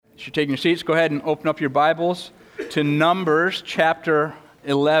As you're taking your seats, go ahead and open up your Bibles to Numbers chapter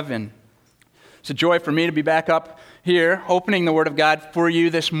 11. It's a joy for me to be back up here opening the Word of God for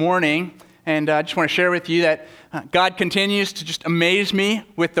you this morning. And I just want to share with you that God continues to just amaze me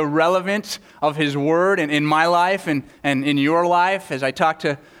with the relevance of His Word in my life and in your life. As I talk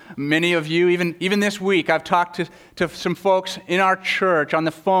to many of you, even this week, I've talked to some folks in our church on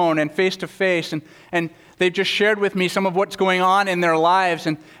the phone and face-to-face, and they've just shared with me some of what's going on in their lives,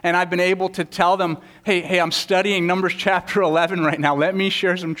 and I've been able to tell them, hey, I'm studying Numbers chapter 11 right now. Let me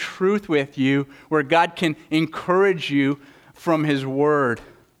share some truth with you where God can encourage you from His Word.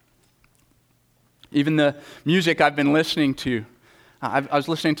 Even the music I've been listening to. I was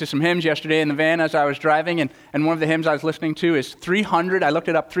listening to some hymns yesterday in the van as I was driving, and one of the hymns I was listening to is 300, I looked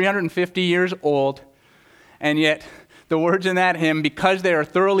it up, 350 years old, and yet the words in that hymn, because they are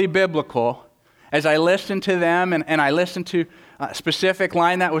thoroughly biblical, as I listen to them and I listen to a specific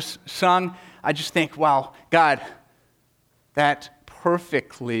line that was sung, I just think, wow, God, that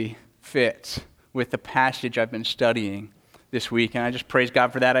perfectly fits with the passage I've been studying this week. And I just praise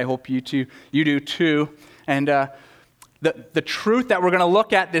God for that. I hope you do too. And the truth that we're going to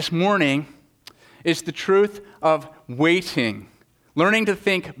look at this morning is the truth of waiting. Learning to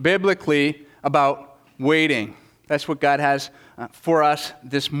think biblically about waiting. That's what God has for us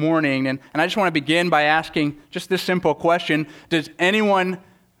this morning. And I just want to begin by asking just this simple question. Does anyone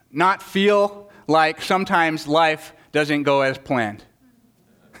not feel like sometimes life doesn't go as planned?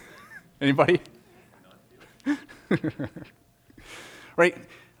 Anybody? Right?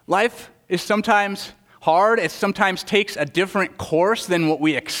 Life is sometimes hard. It sometimes takes a different course than what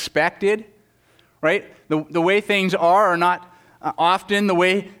we expected. Right? The way things are not often the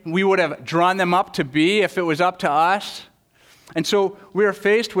way we would have drawn them up to be if it was up to us. And so we are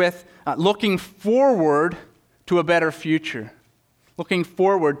faced with looking forward to a better future. Looking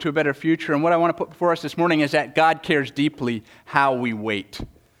forward to a better future. And what I want to put before us this morning is that God cares deeply how we wait.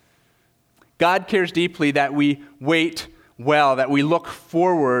 God cares deeply that we wait well, that we look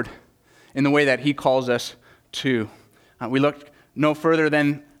forward in the way that He calls us to. We look no further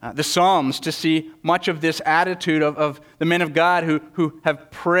than the Psalms to see much of this attitude of the men of God who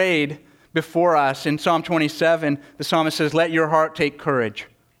have prayed before us. In Psalm 27, the psalmist says, "Let your heart take courage.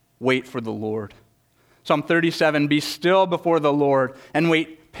 Wait for the Lord." Psalm 37, "Be still before the Lord and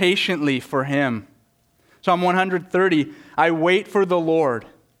wait patiently for Him." Psalm 130, "I wait for the Lord.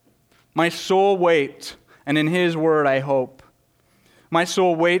 My soul waits, and in His word I hope. My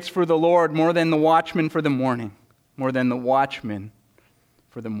soul waits for the Lord more than the watchman for the morning." More than the watchman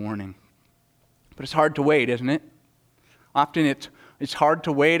for the morning. But it's hard to wait, isn't it? Often it's hard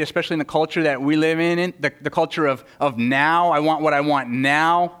to wait, especially in the culture that we live in the culture of now. I want what I want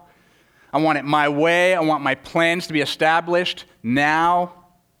now. I want it my way. I want my plans to be established now.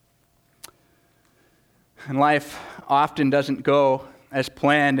 And life often doesn't go as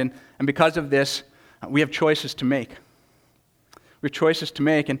planned, and because of this, we have choices to make. We have choices to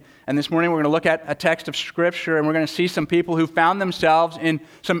make, and this morning we're going to look at a text of Scripture, and we're going to see some people who found themselves in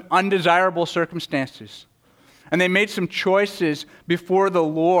some undesirable circumstances. And they made some choices before the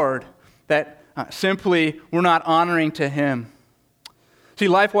Lord that simply were not honoring to Him. See,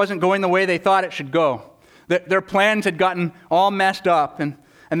 life wasn't going the way they thought it should go. Their plans had gotten all messed up, and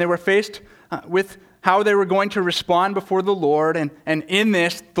they were faced with how they were going to respond before the Lord. And in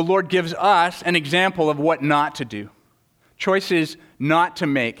this, the Lord gives us an example of what not to do. Choices not to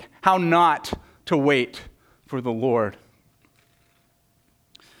make. How not to wait for the Lord.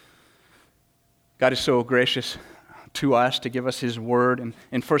 God is so gracious to us to give us His Word. And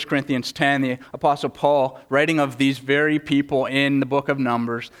in 1 Corinthians 10, the Apostle Paul, writing of these very people in the book of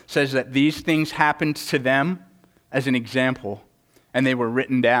Numbers, says that these things happened to them as an example, and they were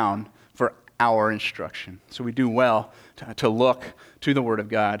written down for our instruction. So we do well to look to the Word of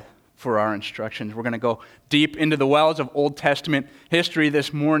God for our instructions. We're going to go deep into the wells of Old Testament history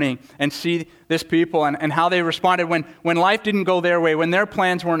this morning and see this people and how they responded when life didn't go their way, when their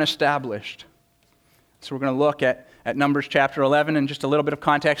plans weren't established. So we're going to look at Numbers chapter 11 and just a little bit of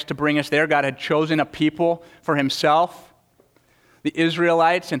context to bring us there. God had chosen a people for Himself, the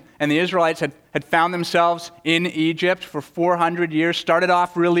Israelites, and the Israelites had found themselves in Egypt for 400 years, started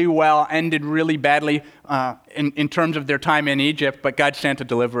off really well, ended really badly in terms of their time in Egypt, but God sent a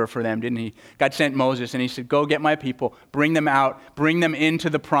deliverer for them, didn't He? God sent Moses, and He said, "Go get my people, bring them out, bring them into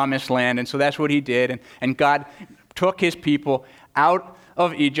the promised land." And so that's what He did, and God took His people out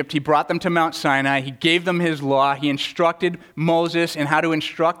of Egypt. He brought them to Mount Sinai. He gave them His law. He instructed Moses in how to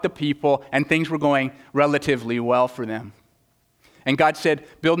instruct the people, and things were going relatively well for them. And God said,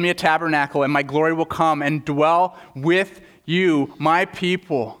 "Build me a tabernacle, and my glory will come and dwell with you, my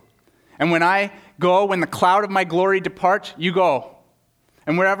people, And when I go, when the cloud of my glory departs, you go.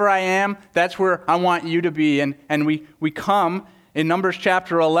 And wherever I am, that's where I want you to be. And we come in Numbers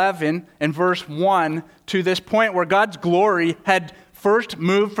chapter 11 and verse 1 to this point where God's glory had first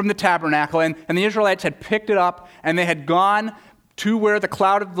moved from the tabernacle, and the Israelites had picked it up, and they had gone to where the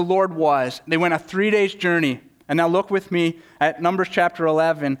cloud of the Lord was. They went a 3-day journey. And now look with me at Numbers chapter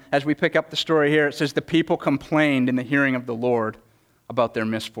 11 as we pick up the story here. It says, the people complained in the hearing of the Lord about their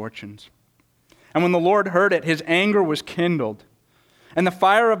misfortunes. And when the Lord heard it, his anger was kindled. And the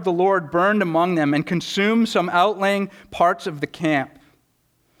fire of the Lord burned among them and consumed some outlying parts of the camp.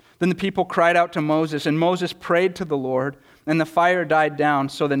 Then the people cried out to Moses, and Moses prayed to the Lord, and the fire died down.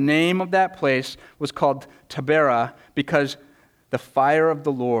 So the name of that place was called Taberah, because the fire of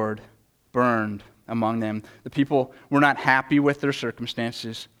the Lord burned among them. The people were not happy with their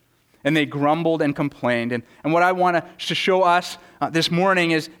circumstances, and they grumbled and complained. And what I want to show us this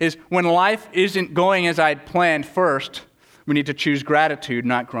morning is when life isn't going as I'd planned first, we need to choose gratitude,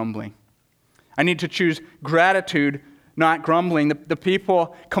 not grumbling. I need to choose gratitude, not grumbling. The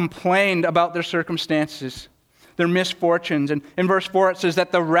people complained about their circumstances, their misfortunes. And in verse 4 it says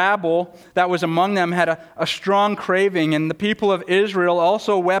that the rabble that was among them had a strong craving, and the people of Israel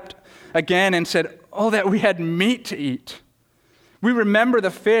also wept again and said, "Oh, that we had meat to eat. We remember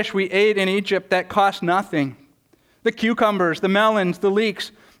the fish we ate in Egypt that cost nothing, the cucumbers, the melons, the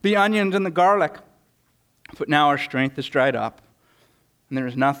leeks, the onions, and the garlic. But now our strength is dried up, and there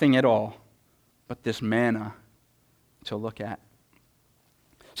is nothing at all but this manna to look at."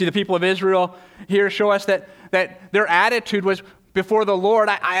 See, the people of Israel here show us that their attitude was before the Lord.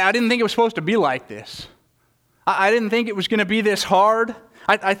 I didn't think it was supposed to be like this. I didn't think it was going to be this hard.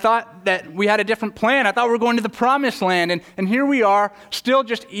 I thought that we had a different plan. I thought we were going to the promised land. And here we are, still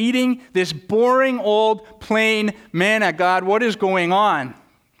just eating this boring, old, plain manna. God, what is going on?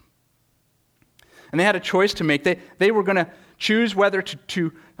 And they had a choice to make. They were going to choose whether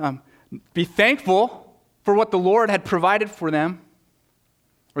to be thankful for what the Lord had provided for them,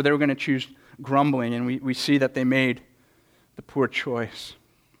 or they were going to choose grumbling. And we see that they made the poor choice.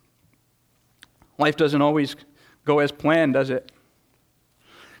 Life doesn't always go as planned, does it?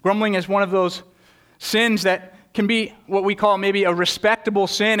 Grumbling is one of those sins that can be what we call maybe a respectable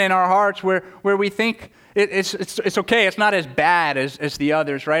sin in our hearts, where we think it's okay, it's not as bad as the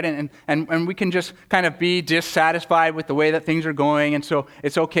others, right? And we can just kind of be dissatisfied with the way that things are going, and so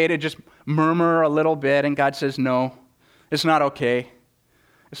it's okay to just murmur a little bit, and God says, no, it's not okay.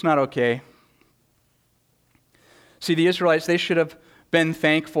 It's not okay. See, the Israelites, they should have been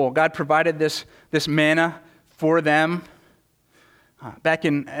thankful. God provided this manna for them. Back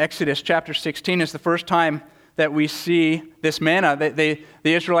in Exodus chapter 16 is the first time that we see this manna. The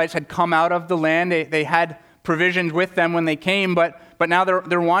Israelites had come out of the land. They had provisions with them when they came, but now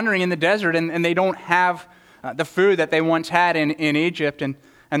they're wandering in the desert, and they don't have the food that they once had in Egypt.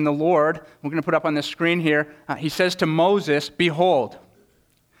 And the Lord, we're going to put up on the screen here, he says to Moses, "Behold,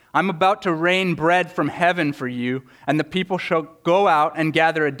 I'm about to rain bread from heaven for you, and the people shall go out and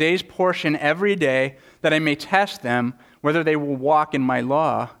gather a day's portion every day, that I may test them whether they will walk in my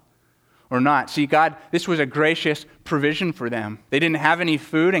law or not." See, God, this was a gracious provision for them. They didn't have any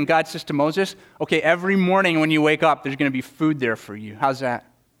food, and God says to Moses, okay, every morning when you wake up, there's going to be food there for you. How's that?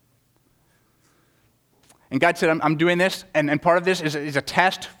 And God said, I'm doing this, and part of this is a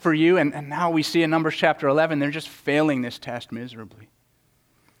test for you, and now we see in Numbers chapter 11, they're just failing this test miserably.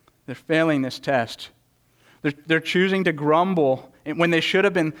 They're failing this test. They're choosing to grumble when they should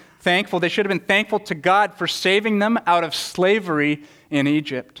have been thankful. They should have been thankful to God for saving them out of slavery in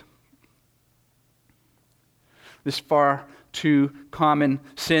Egypt. This far too common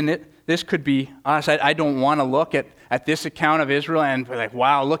sin, this could be us. I don't want to look at this account of Israel and be like,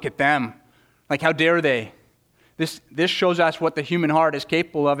 wow, look at them. Like, how dare they? This shows us what the human heart is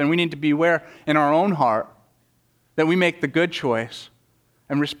capable of, and we need to beware in our own heart that we make the good choice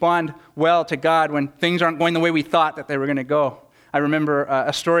and respond well to God when things aren't going the way we thought that they were going to go. I remember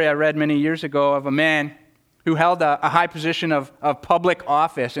a story I read many years ago of a man who held a high position of public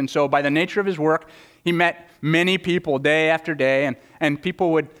office. And so by the nature of his work, he met many people day after day, and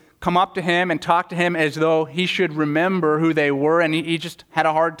people would come up to him and talk to him as though he should remember who they were, and he just had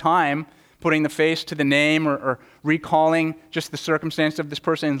a hard time putting the face to the name or recalling just the circumstance of this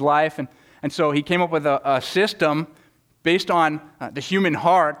person's life. And so he came up with a system based on the human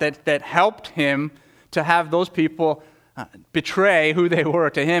heart that helped him to have those people betray who they were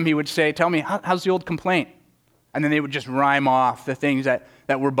to him. He would say, tell me, how's the old complaint? And then they would just rhyme off the things that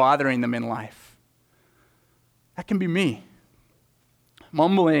were bothering them in life. That can be me.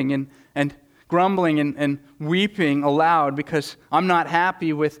 Mumbling and grumbling and weeping aloud because I'm not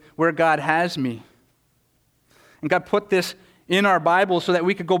happy with where God has me. And God put this in our Bible so that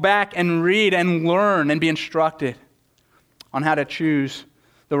we could go back and read and learn and be instructed on how to choose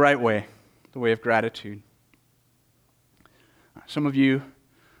the right way, the way of gratitude. Some of you,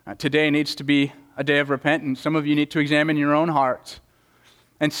 today needs to be a day of repentance. Some of you need to examine your own hearts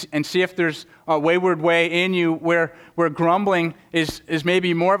and see if there's a wayward way in you where grumbling is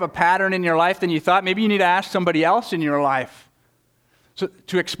maybe more of a pattern in your life than you thought. Maybe you need to ask somebody else in your life. So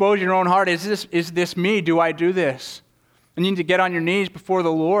to expose your own heart, is this me? Do I do this? And you need to get on your knees before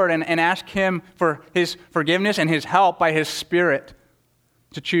the Lord and ask Him for His forgiveness and His help by His Spirit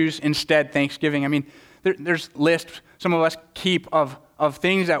to choose instead thanksgiving. I mean, there's lists some of us keep of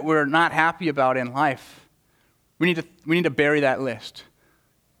things that we're not happy about in life. We need to bury that list.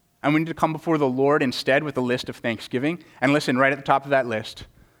 And we need to come before the Lord instead with a list of thanksgiving. And listen, right at the top of that list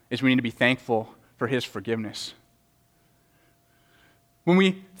is we need to be thankful for His forgiveness. When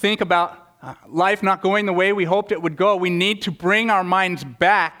we think about life not going the way we hoped it would go, we need to bring our minds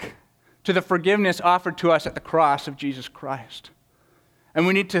back to the forgiveness offered to us at the cross of Jesus Christ. And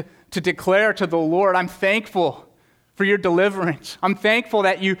we need to declare to the Lord, I'm thankful for your deliverance. I'm thankful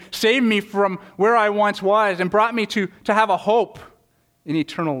that you saved me from where I once was and brought me to have a hope in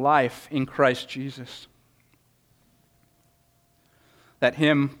eternal life in Christ Jesus. That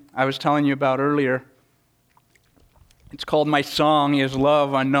hymn I was telling you about earlier, it's called My Song is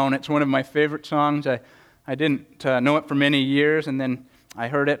Love Unknown. It's one of my favorite songs. I didn't know it for many years, and then I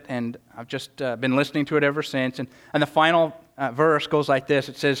heard it, and I've just been listening to it ever since. And the final verse goes like this.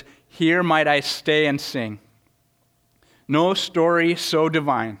 It says, "Here might I stay and sing. No story so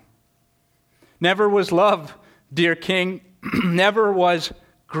divine. Never was love, dear King, never was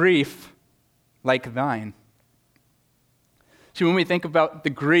grief like thine." See, when we think about the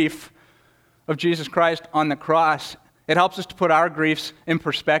grief of Jesus Christ on the cross, it helps us to put our griefs in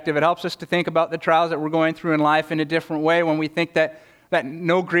perspective. It helps us to think about the trials that we're going through in life in a different way when we think that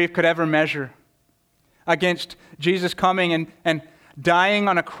no grief could ever measure against Jesus coming and dying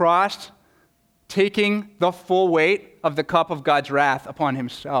on a cross, taking the full weight of the cup of God's wrath upon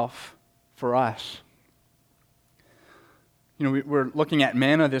Himself for us. You know, we're looking at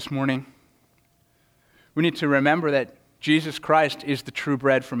manna this morning. We need to remember that Jesus Christ is the true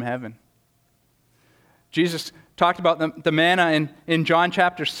bread from heaven. Jesus talked about the manna in John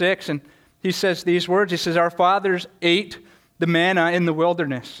chapter 6, and He says these words. He says, "Our fathers ate the manna in the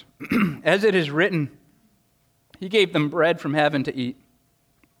wilderness. As it is written, He gave them bread from heaven to eat."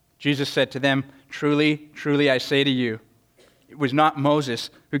 Jesus said to them, "Truly, truly, I say to you, it was not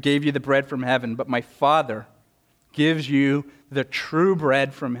Moses who gave you the bread from heaven, but my Father gives you the true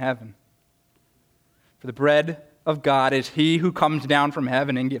bread from heaven. For the bread of God is He who comes down from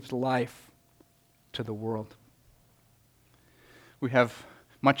heaven and gives life to the world." We have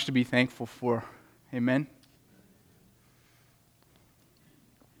much to be thankful for. Amen.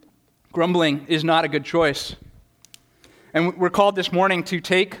 Grumbling is not a good choice. And we're called this morning to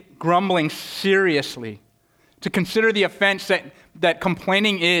take grumbling seriously, to consider the offense that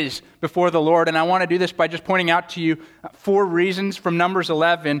complaining is before the Lord. And I want to do this by just pointing out to you 4 reasons from Numbers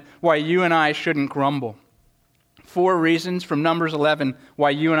 11 why you and I shouldn't grumble. 4 reasons from Numbers 11 why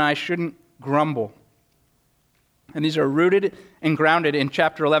you and I shouldn't grumble. And these are rooted and grounded in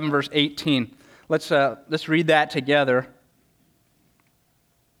chapter 11, verse 18. Let's read that together.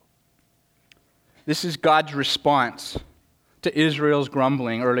 This is God's response to Israel's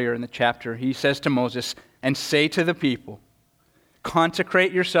grumbling earlier in the chapter. He says to Moses, "And say to the people,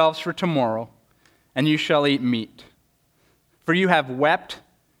 consecrate yourselves for tomorrow, and you shall eat meat. For you have wept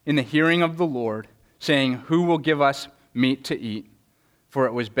in the hearing of the Lord, saying, who will give us meat to eat? For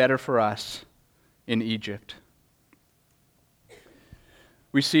it was better for us in Egypt."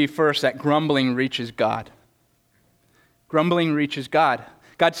 We see first that grumbling reaches God. Grumbling reaches God.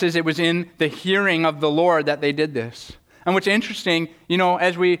 God says it was in the hearing of the Lord that they did this. And what's interesting,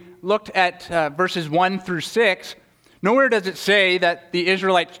 as we looked at verses 1 through 6, nowhere does it say that the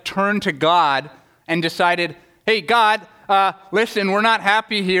Israelites turned to God and decided, hey, God, listen, we're not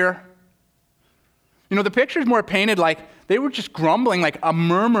happy here. The picture's more painted like they were just grumbling, like a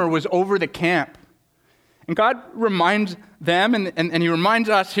murmur was over the camp. And God reminds them, and He reminds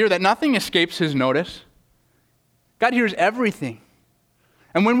us here that nothing escapes His notice. God hears everything.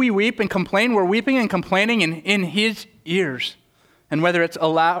 And when we weep and complain, we're weeping and complaining in His ears. And whether it's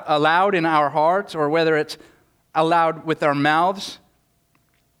aloud in our hearts or whether it's aloud with our mouths,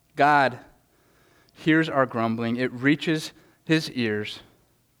 God hears our grumbling. It reaches His ears,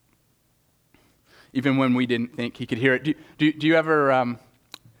 even when we didn't think He could hear it. Do you ever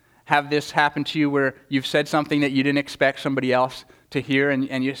have this happen to you where you've said something that you didn't expect somebody else to hear,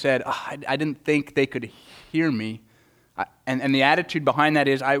 and you said, I didn't think they could hear me. And the attitude behind that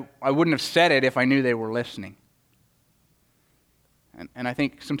is, I wouldn't have said it if I knew they were listening. And I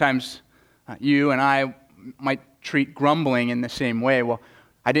think sometimes you and I might treat grumbling in the same way. Well,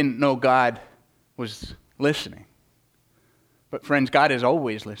 I didn't know God was listening. But friends, God is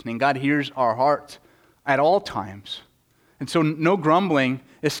always listening. God hears our hearts at all times. And so no grumbling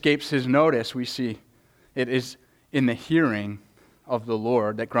escapes his notice. We see it is in the hearing of the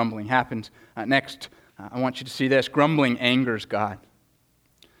Lord that grumbling happens. Next, I want you to see this. Grumbling angers God.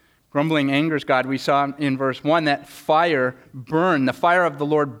 Grumbling angers God. We saw in verse 1 that fire burned. The fire of the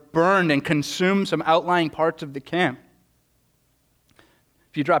Lord burned and consumed some outlying parts of the camp.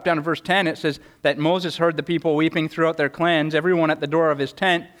 If you drop down to verse 10, it says that Moses heard the people weeping throughout their clans, everyone at the door of his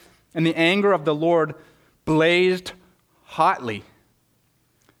tent, and the anger of the Lord blazed hotly.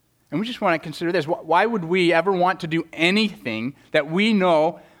 And we just want to consider this. Why would we ever want to do anything that we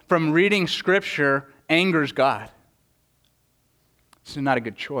know from reading Scripture angers God? This is not a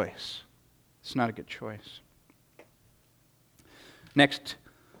good choice. It's not a good choice. Next,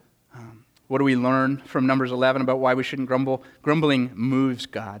 what do we learn from Numbers 11 about why we shouldn't grumble? Grumbling moves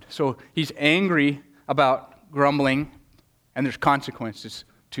God. So he's angry about grumbling, and there's consequences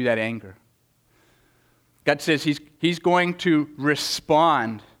to that anger. God says he's going to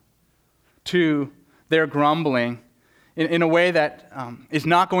respond to their grumbling in a way that is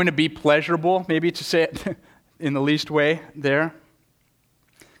not going to be pleasurable, maybe to say it in the least way there.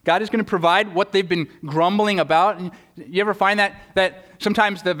 God is going to provide what they've been grumbling about. And you ever find that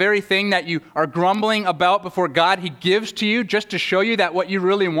sometimes the very thing that you are grumbling about before God, he gives to you just to show you that what you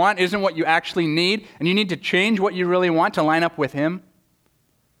really want isn't what you actually need, and you need to change what you really want to line up with him?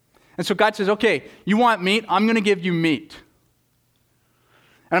 And so God says, okay, you want meat? I'm going to give you meat.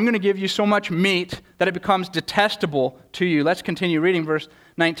 And I'm going to give you so much meat that it becomes detestable to you. Let's continue reading verse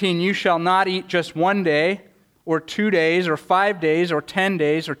 19. You shall not eat just 1 day, or 2 days, or 5 days, or 10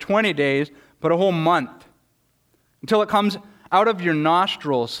 days, or 20 days, but a whole month, until it comes out of your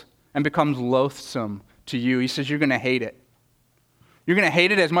nostrils and becomes loathsome to you. He says you're going to hate it. You're going to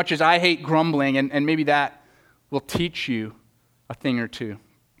hate it as much as I hate grumbling, and maybe that will teach you a thing or two.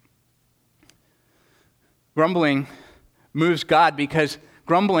 Grumbling moves God because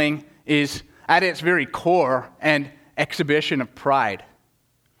grumbling is, at its very core, an exhibition of pride.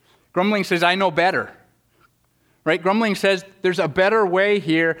 Grumbling says, I know better. Right? Grumbling says, there's a better way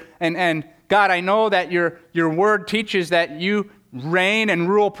here, and God, I know that your word teaches that you reign and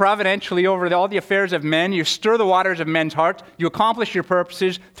rule providentially over all the affairs of men. You stir the waters of men's hearts. You accomplish your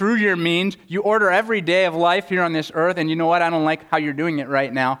purposes through your means. You order every day of life here on this earth, and you know what? I don't like how you're doing it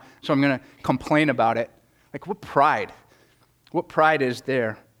right now, so I'm going to complain about it. Like, what pride? What pride is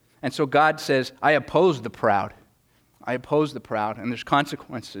there? And so God says, I oppose the proud. I oppose the proud, and there's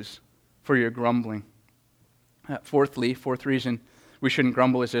consequences for your grumbling. Fourth reason we shouldn't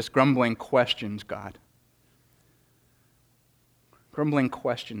grumble is this: grumbling questions God. Grumbling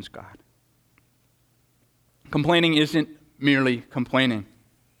questions God. Complaining isn't merely complaining.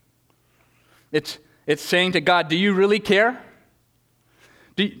 It's saying to God, do you really care?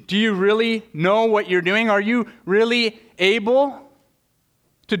 Do you really know what you're doing? Are you really able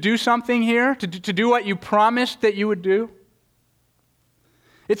to do something here? To do what you promised that you would do?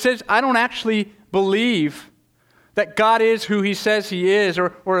 It says, I don't actually believe that God is who he says he is,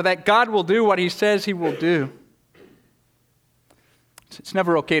 or that God will do what he says he will do. It's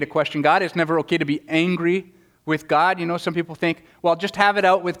never okay to question God. It's never okay to be angry with God. You know, some people think, well, just have it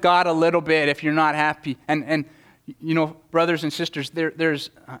out with God a little bit if you're not happy. And you know, brothers and sisters, there's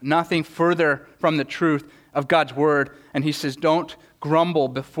nothing further from the truth of God's word. And he says, don't grumble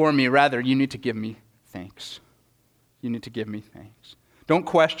before me. Rather, you need to give me thanks. You need to give me thanks. Don't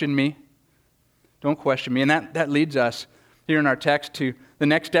question me. Don't question me. And that leads us here in our text to the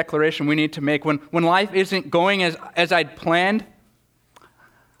next declaration we need to make. When life isn't going as I'd planned,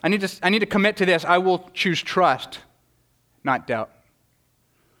 I need to commit to this. I will choose trust, not doubt.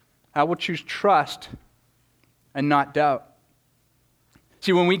 I will choose trust and not doubt.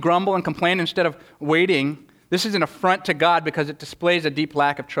 See, when we grumble and complain instead of waiting, this is an affront to God because it displays a deep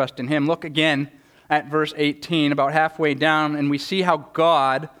lack of trust in him. Look again at verse 18, about halfway down, and we see how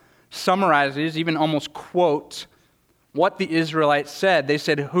God summarizes, even almost quotes, what the Israelites said. They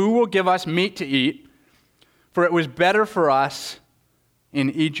said, who will give us meat to eat? For it was better for us in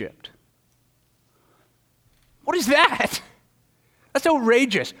Egypt. What is that? That's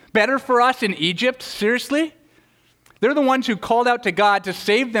outrageous. Better for us in Egypt? Seriously? They're the ones who called out to God to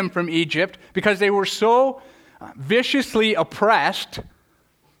save them from Egypt because they were so viciously oppressed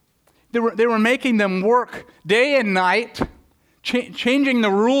They were making them work day and night, changing the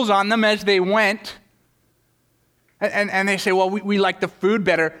rules on them as they went. And they say, well, we like the food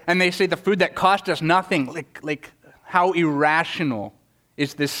better. And they say the food that cost us nothing. Like how irrational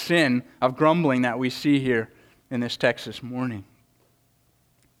is this sin of grumbling that we see here in this text this morning?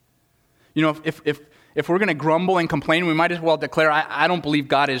 You know, if we're going to grumble and complain, we might as well declare, I don't believe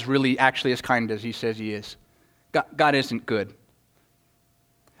God is really actually as kind as he says he is. God isn't good.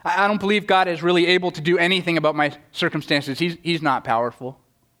 I don't believe God is really able to do anything about my circumstances. He's not powerful.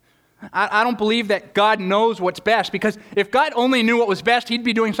 I don't believe that God knows what's best, because if God only knew what was best, he'd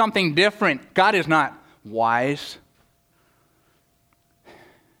be doing something different. God is not wise.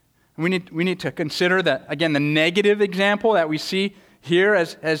 We need to consider that, again, the negative example that we see here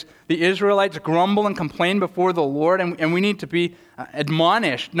as the Israelites grumble and complain before the Lord, and we need to be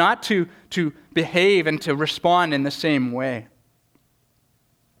admonished not to behave and to respond in the same way.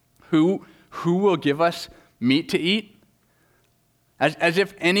 Who will give us meat to eat? As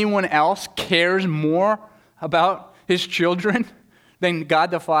if anyone else cares more about his children than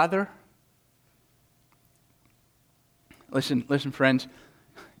God the Father? Listen, friends,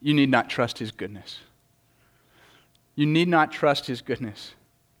 you need not trust his goodness. You need not trust his goodness.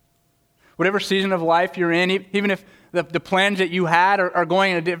 Whatever season of life you're in, even if the plans that you had are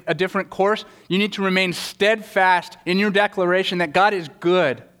going a different course, you need to remain steadfast in your declaration that God is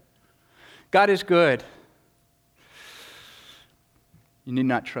good. God is good. You need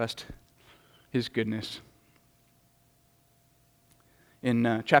not trust his goodness.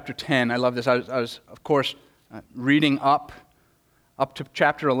 In chapter 10, I love this. I was of course, reading up to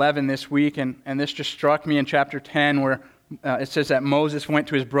chapter 11 this week, and this just struck me in chapter 10, where it says that Moses went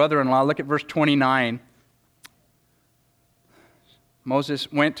to his brother-in-law. Look at verse 29.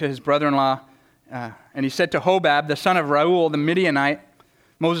 Moses went to his brother-in-law, and he said to Hobab, the son of Reuel, the Midianite,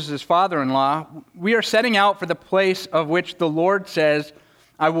 Moses' father-in-law, we are setting out for the place of which the Lord says,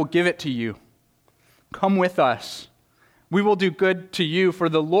 I will give it to you. Come with us. We will do good to you, for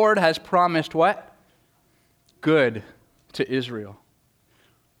the Lord has promised what? Good to Israel.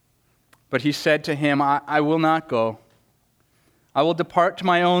 But he said to him, I will not go. I will depart to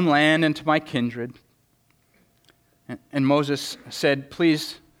my own land and to my kindred. And Moses said,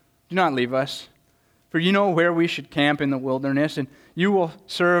 please do not leave us, for you know where we should camp in the wilderness, and you will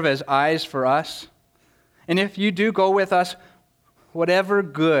serve as eyes for us. And if you do go with us, whatever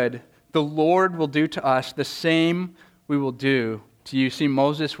good the Lord will do to us, the same we will do to you. See,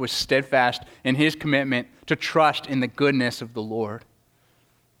 Moses was steadfast in his commitment to trust in the goodness of the Lord.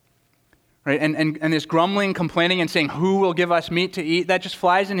 Right? And this grumbling, complaining, and saying, who will give us meat to eat? That just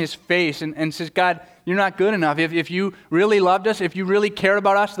flies in his face and says, God, you're not good enough. If you really loved us, if you really cared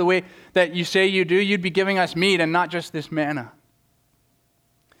about us the way that you say you do, you'd be giving us meat and not just this manna.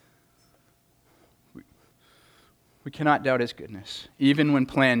 We cannot doubt his goodness, even when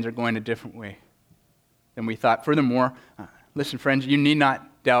plans are going a different way than we thought. Furthermore, listen, friends, you need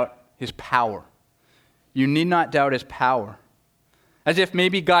not doubt his power. You need not doubt his power. As if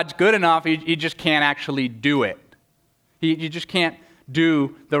maybe God's good enough, he just can't actually do it. He just can't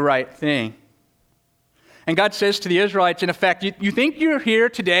do the right thing. And God says to the Israelites, in effect, you think you're here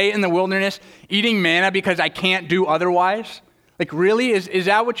today in the wilderness eating manna because I can't do otherwise? Like, really? Is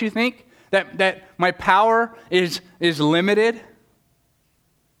that what you think? That my power is limited?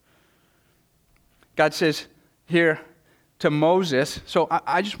 God says here to Moses, so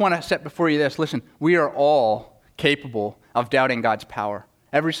I just want to set before you this. Listen, we are all capable of doubting God's power.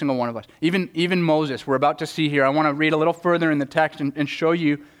 Every single one of us. Even Moses, we're about to see here. I want to read a little further in the text and show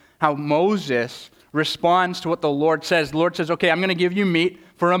you how Moses responds to what the Lord says. The Lord says, okay, I'm going to give you meat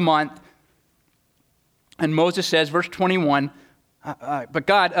for a month. And Moses says, verse 21, but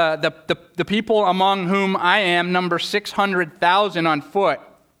God, the people among whom I am number 600,000 on foot.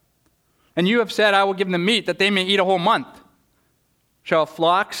 And you have said, I will give them meat that they may eat a whole month. Shall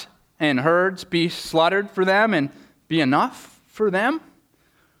flocks and herds be slaughtered for them and be enough for them?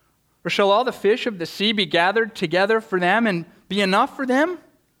 Or shall all the fish of the sea be gathered together for them and be enough for them?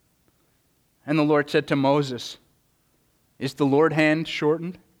 And the Lord said to Moses, is the Lord's hand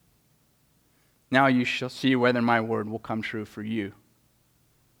shortened? Now you shall see whether my word will come true for you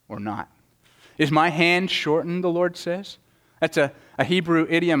or not. Is my hand shortened, the Lord says? That's a Hebrew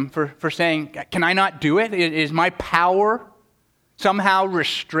idiom for saying, can I not do it? Is my power somehow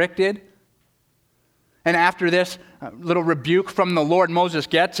restricted? And after this little rebuke from the Lord, Moses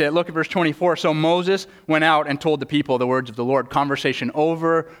gets it. Look at verse 24. So Moses went out and told the people the words of the Lord. Conversation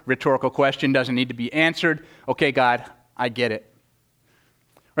over. Rhetorical question doesn't need to be answered. Okay, God, I get it.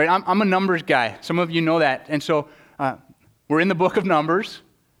 Right? I'm a numbers guy. Some of you know that. And so we're in the book of Numbers.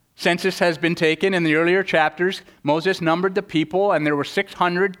 census has been taken in the earlier chapters. Moses numbered the people, and there were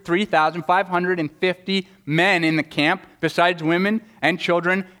 603,550 men in the camp, besides women and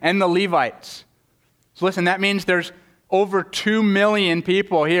children and the Levites. So listen, that means there's over 2 million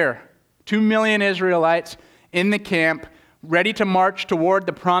people here. 2 million Israelites in the camp, ready to march toward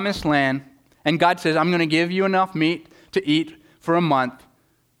the promised land. And God says, I'm going to give you enough meat to eat for a month,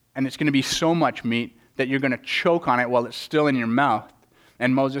 and it's going to be so much meat that you're going to choke on it while it's still in your mouth.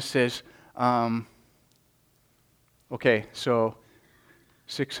 And Moses says, okay, so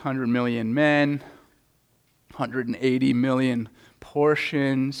 600 million men, 180 million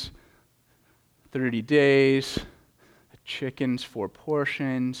portions, 30 days, chickens, 4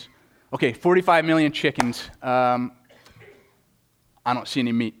 portions. Okay, 45 million chickens. I don't see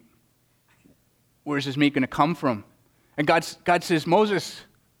any meat. Where's this meat going to come from? And God says, Moses,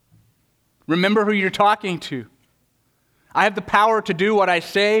 remember who you're talking to. I have the power to do what I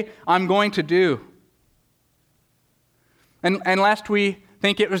say I'm going to do. And lest we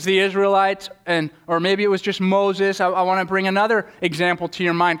think it was the Israelites, or maybe it was just Moses, I want to bring another example to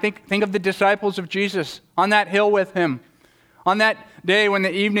your mind. Think of the disciples of Jesus on that hill with him. On that day when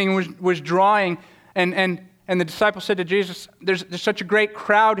the evening was drawing, and the disciples said to Jesus, there's such a great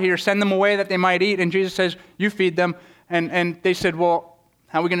crowd here, send them away that they might eat. And Jesus says, you feed them. And they said, well,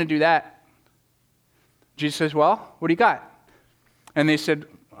 how are we going to do that? Jesus says, well, what do you got? And they said,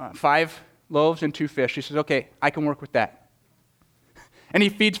 5 loaves and 2 fish. He says, okay, I can work with that. And he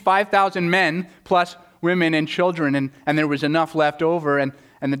feeds 5,000 men plus women and children, and there was enough left over, and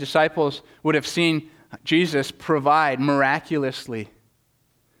the disciples would have seen Jesus provide miraculously.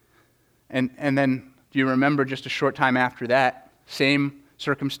 And then, do you remember just a short time after that, same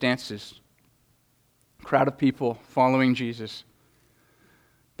circumstances, crowd of people following Jesus.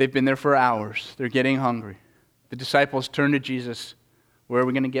 They've been there for hours. They're getting hungry. The disciples turn to Jesus. Where are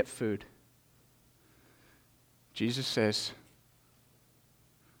we going to get food? Jesus says,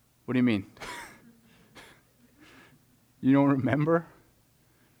 what do you mean? You don't remember?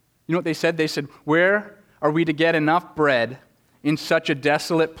 You know what they said? They said, where are we to get enough bread in such a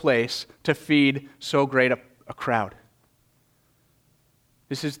desolate place to feed so great a crowd?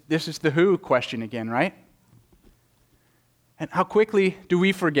 This is the who question again, right? And how quickly do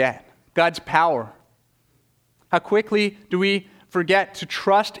we forget God's power? How quickly do we forget to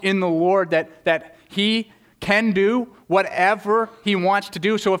trust in the Lord that He can do whatever He wants to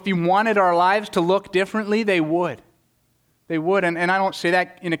do? So if He wanted our lives to look differently, they would. They would. And I don't say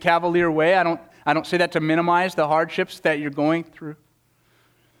that in a cavalier way. I don't say that to minimize the hardships that you're going through.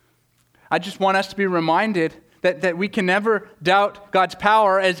 I just want us to be reminded that we can never doubt God's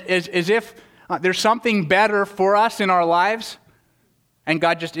power as if there's something better for us in our lives, and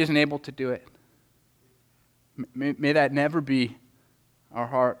God just isn't able to do it. May that never be our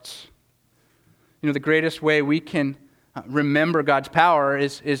hearts. You know, the greatest way we can remember God's power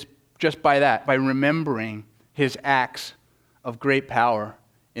is just by that, by remembering His acts of great power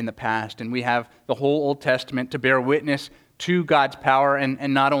in the past. And we have the whole Old Testament to bear witness to God's power,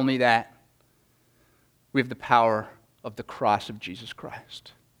 and not only that, we have the power of the cross of Jesus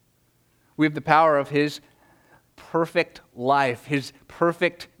Christ. We have the power of His perfect life, His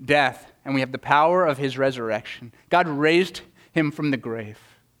perfect death, and we have the power of His resurrection. God raised Him from the grave.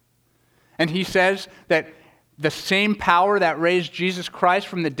 And He says that the same power that raised Jesus Christ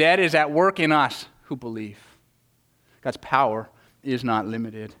from the dead is at work in us who believe. God's power is not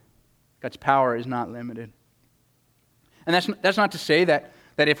limited. God's power is not limited. And that's not to say that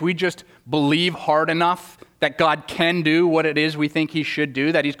if we just believe hard enough that God can do what it is we think He should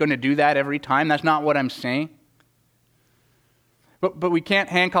do, that He's going to do that every time. That's not what I'm saying. But we can't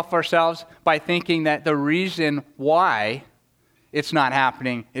handcuff ourselves by thinking that the reason why it's not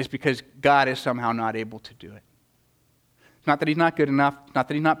happening is because God is somehow not able to do it. It's not that He's not good enough, not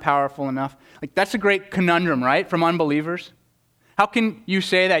that He's not powerful enough. Like, that's a great conundrum, right, from unbelievers? How can you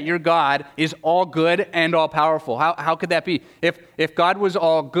say that your God is all good and all powerful? How could that be? If God was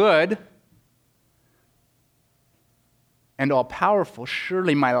all good and all powerful,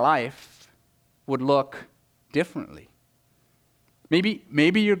 surely my life would look differently.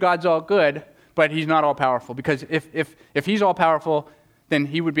 Maybe your God's all good, but He's not all powerful. Because if He's all powerful, then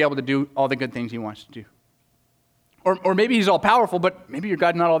He would be able to do all the good things He wants to do. Or maybe He's all powerful, but maybe your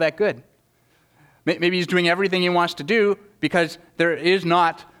God's not all that good. Maybe He's doing everything He wants to do because there is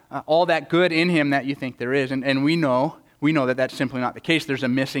not all that good in Him that you think there is. And we know that that's simply not the case. There's a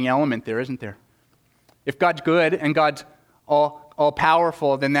missing element there, isn't there? If God's good and God's all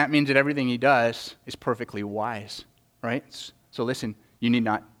powerful, then that means that everything He does is perfectly wise, right? So listen, you need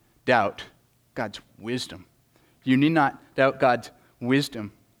not doubt God's wisdom. You need not doubt God's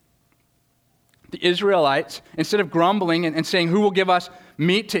wisdom. The Israelites, instead of grumbling and saying, who will give us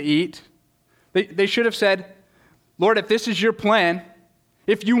meat to eat? They should have said, Lord, if this is your plan,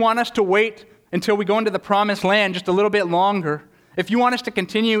 if you want us to wait until we go into the promised land just a little bit longer, if you want us to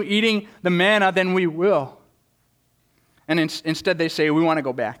continue eating the manna, then we will. And instead they say, we want to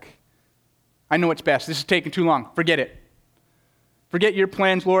go back. I know what's best. This is taking too long. Forget it. Forget your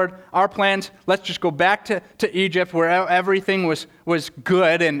plans, Lord. Our plans, let's just go back to Egypt where everything was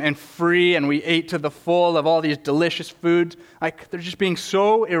good and free, and we ate to the full of all these delicious foods. Like, they're just being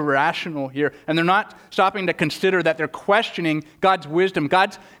so irrational here. And they're not stopping to consider that they're questioning God's wisdom,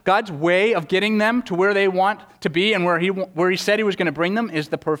 God's way of getting them to where they want to be and where he said he was going to bring them is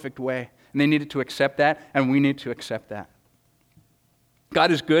the perfect way. And they needed to accept that, and we need to accept that.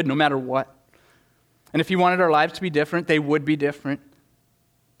 God is good no matter what. And if he wanted our lives to be different, they would be different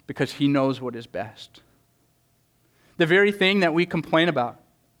because he knows what is best. The very thing that we complain about,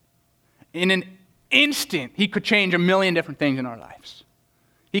 in an instant, he could change a million different things in our lives.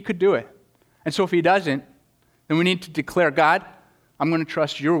 He could do it. And so if he doesn't, then we need to declare, God, I'm going to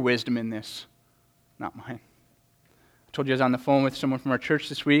trust your wisdom in this, not mine. I told you I was on the phone with someone from our church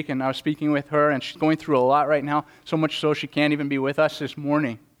this week, and I was speaking with her, and she's going through a lot right now, so much so she can't even be with us this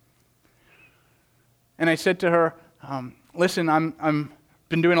morning. And I said to her, listen, I'm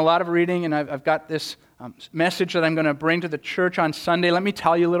been doing a lot of reading, and I've got this message that I'm going to bring to the church on Sunday. Let me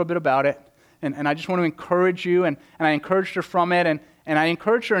tell you a little bit about it. And I just want to encourage you, and I encouraged her from it, and I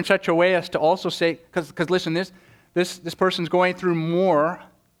encouraged her in such a way as to also say, because listen, this person's going through more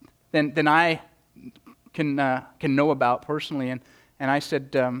than I can know about personally. And I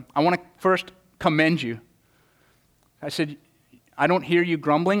said, I want to first commend you. I said, I don't hear you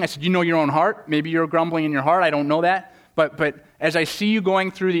grumbling. I said, you know your own heart. Maybe you're grumbling in your heart. I don't know that. But as I see you going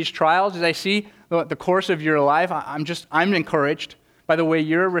through these trials, as I see the course of your life, I'm encouraged by the way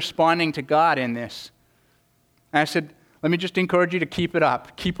you're responding to God in this. And I said, let me just encourage you to keep it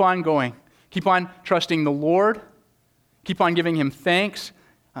up. Keep on going. Keep on trusting the Lord. Keep on giving him thanks.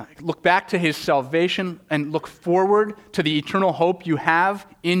 Look back to his salvation and look forward to the eternal hope you have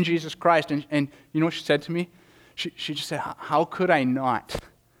in Jesus Christ. And you know what she said to me? She just said, how could I not?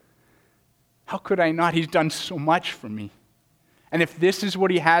 How could I not? He's done so much for me. And if this is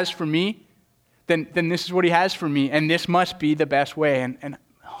what he has for me, then this is what he has for me, and this must be the best way. And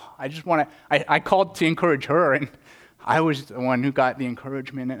I just want to, I called to encourage her, and I was the one who got the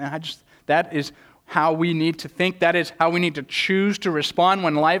encouragement. And that is how we need to think. That is how we need to choose to respond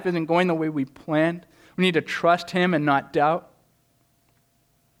when life isn't going the way we planned. We need to trust him and not doubt.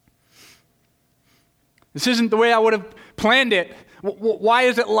 This isn't the way I would have planned it. Why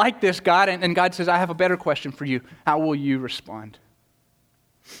is it like this, God? And God says, I have a better question for you. How will you respond?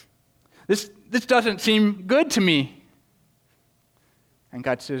 This doesn't seem good to me. And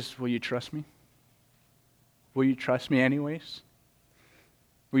God says, will you trust me? Will you trust me anyways?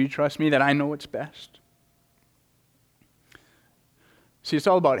 Will you trust me that I know what's best? See, it's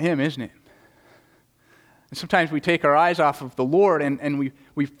all about him, isn't it? And sometimes we take our eyes off of the Lord and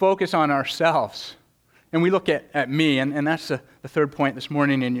we focus on ourselves. And we look at me, and that's the third point this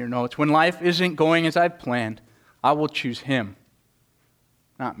morning in your notes. When life isn't going as I've planned, I will choose him,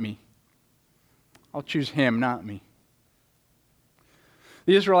 not me. I'll choose him, not me.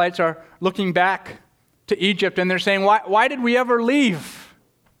 The Israelites are looking back to Egypt, and they're saying, why did we ever leave?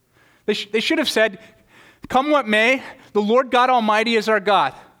 They should have said, come what may, the Lord God Almighty is our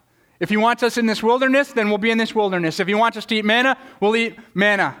God. If he wants us in this wilderness, then we'll be in this wilderness. If he wants us to eat manna, we'll eat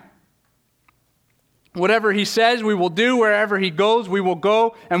manna. Whatever he says, we will do. Wherever he goes, we will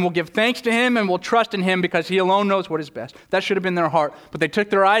go, and we'll give thanks to him, and we'll trust in him because he alone knows what is best. That should have been their heart. But they took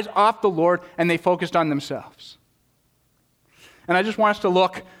their eyes off the Lord, and they focused on themselves. And I just want us to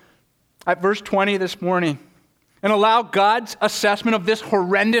look at verse 20 this morning and allow God's assessment of this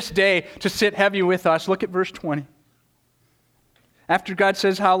horrendous day to sit heavy with us. Look at verse 20. After God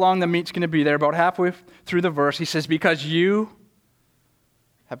says how long the meat's going to be there, about halfway through the verse, he says, because you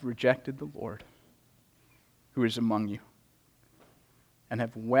have rejected the Lord who is among you, and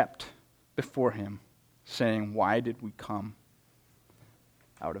have wept before him, saying, why did we come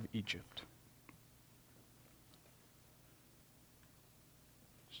out of Egypt?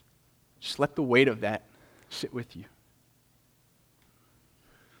 Just let the weight of that sit with you.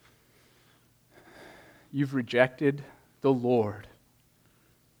 You've rejected the Lord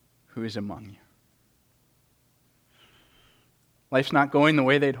who is among you. Life's not going the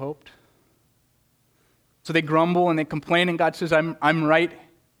way they'd hoped. So they grumble and they complain, and God says, I'm right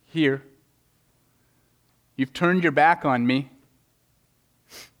here. You've turned your back on me.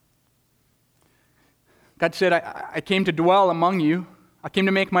 God said, I came to dwell among you. I came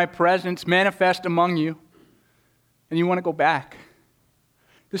to make my presence manifest among you, and you want to go back.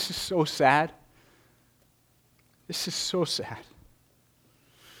 This is so sad. This is so sad.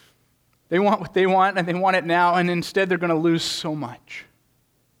 They want what they want, and they want it now, and instead they're going to lose so much.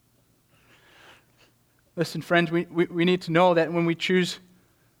 Listen, friends, we need to know that when we choose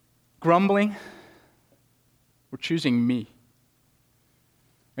grumbling, we're choosing me.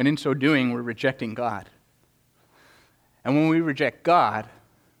 And in so doing, we're rejecting God. And when we reject God,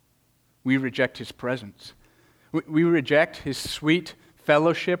 we reject His presence. We reject His sweet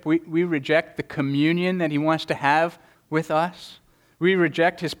fellowship. We reject the communion that He wants to have with us. We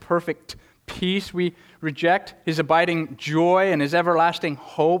reject His perfect peace. We reject His abiding joy and His everlasting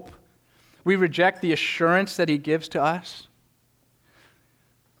hope. We reject the assurance that He gives to us.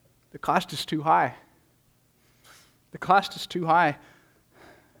 The cost is too high. The cost is too high.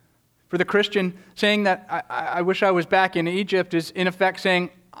 For the Christian, saying that I wish I was back in Egypt is in effect saying,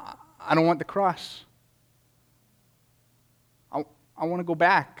 I don't want the cross. I want to go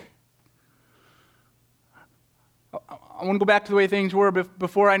back. I want to go back to the way things were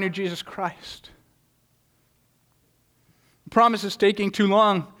before I knew Jesus Christ. The promise is taking too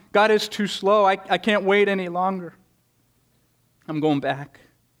long. God is too slow. I can't wait any longer. I'm going back.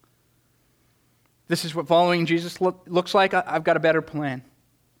 This is what following Jesus looks like. I've got a better plan.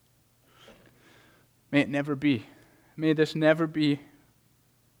 May it never be. May this never be.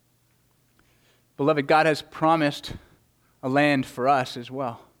 Beloved, God has promised a land for us as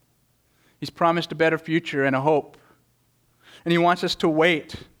well. He's promised a better future and a hope. And He wants us to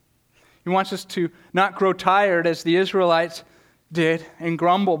wait. He wants us to not grow tired as the Israelites did and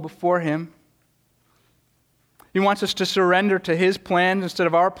grumble before Him. He wants us to surrender to His plans instead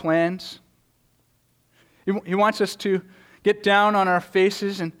of our plans. He wants us to get down on our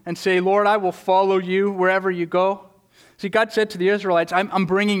faces and say, Lord, I will follow you wherever you go. See, God said to the Israelites, I'm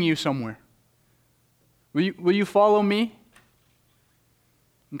bringing you somewhere. Will you follow me?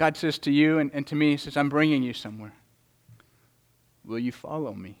 And God says to you and to me, He says, I'm bringing you somewhere. Will you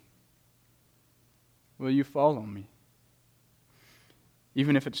follow me? Will you follow me?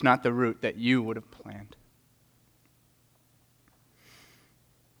 Even if it's not the route that you would have planned.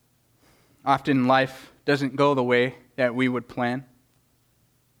 Often life doesn't go the way that we would plan.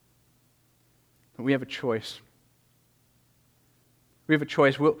 But we have a choice. We have a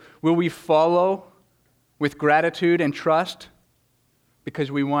choice. Will we follow with gratitude and trust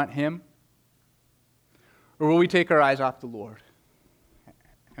because we want Him? Or will we take our eyes off the Lord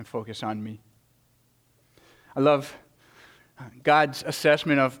and focus on me? I love God's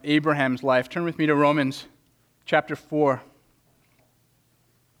assessment of Abraham's life. Turn with me to Romans chapter 4.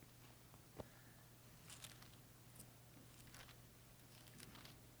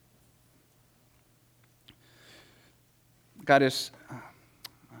 God is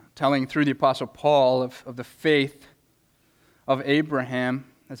telling through the Apostle Paul of the faith of Abraham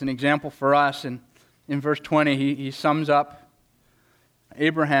as an example for us. And in verse 20, he sums up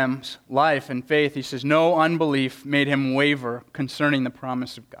Abraham's life and faith. He says, no unbelief made him waver concerning the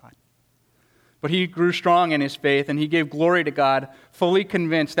promise of God. But he grew strong in his faith, and he gave glory to God, fully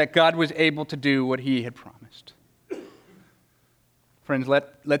convinced that God was able to do what He had promised. Friends,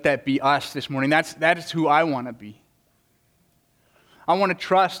 let that be us this morning. That is who I want to be. I want to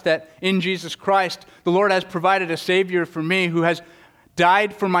trust that in Jesus Christ, the Lord has provided a Savior for me who has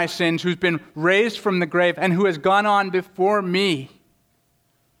died for my sins, who's been raised from the grave, and who has gone on before me.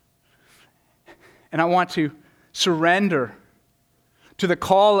 And I want to surrender to the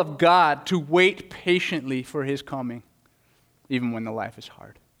call of God to wait patiently for His coming, even when the life is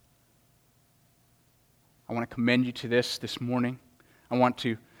hard. I want to commend you to this morning. I want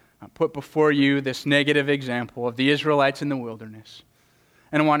to put before you this negative example of the Israelites in the wilderness.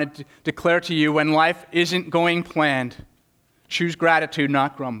 And I want to declare to you, when life isn't going planned, choose gratitude,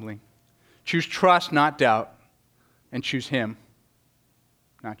 not grumbling. Choose trust, not doubt. And choose Him,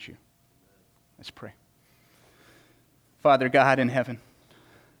 not you. Let's pray. Father God in heaven,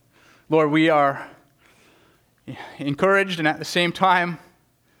 Lord, we are encouraged and at the same time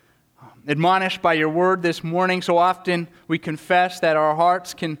admonished by your word this morning. So often we confess that our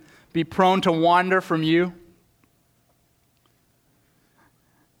hearts can be prone to wander from you.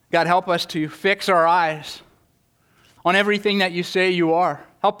 God, help us to fix our eyes on everything that you say you are.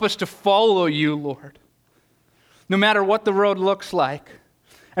 Help us to follow you, Lord, no matter what the road looks like.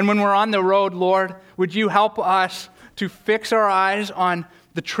 And when we're on the road, Lord, would you help us to fix our eyes on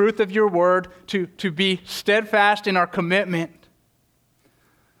the truth of your word, to be steadfast in our commitment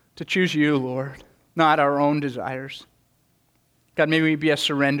to choose you, Lord, not our own desires. God, may we be a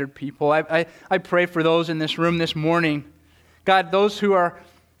surrendered people. I pray for those in this room this morning, God, those who are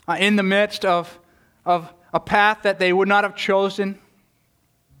in the midst of a path that they would not have chosen,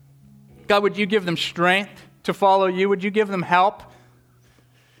 God, would you give them strength to follow you? Would you give them help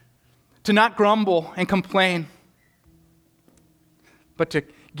to not grumble and complain, but to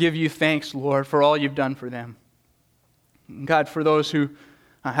give you thanks, Lord, for all you've done for them? God, for those who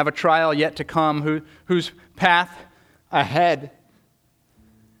have a trial yet to come, whose path ahead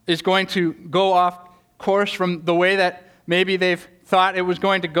is going to go off course from the way that maybe they've thought it was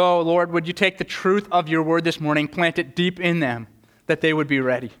going to go, Lord, would you take the truth of your word this morning, plant it deep in them, that they would be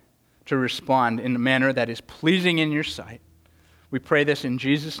ready to respond in a manner that is pleasing in your sight. We pray this in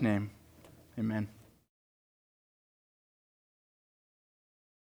Jesus' name. Amen.